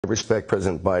I respect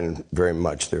President Biden very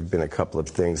much. There have been a couple of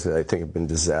things that I think have been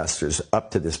disasters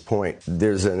up to this point.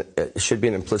 Should be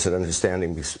an implicit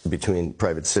understanding between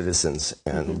private citizens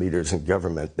and leaders in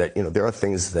government that, there are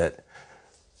things that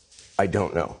I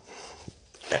don't know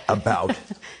about,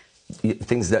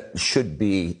 things that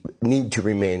need to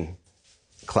remain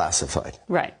classified.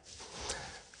 Right.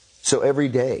 So every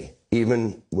day,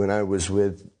 even when I was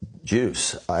with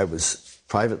Juice, I was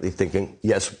privately thinking,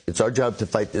 yes, it's our job to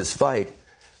fight this fight.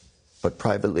 But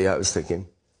privately, I was thinking,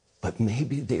 but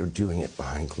maybe they're doing it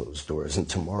behind closed doors, and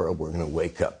tomorrow we're going to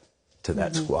wake up to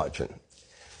that squadron.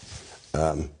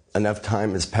 Enough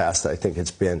time has passed. I think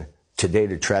it's been, to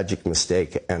date, a tragic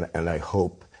mistake, and I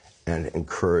hope and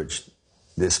encourage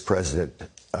this president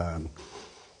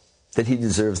that he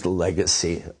deserves the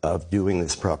legacy of doing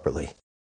this properly.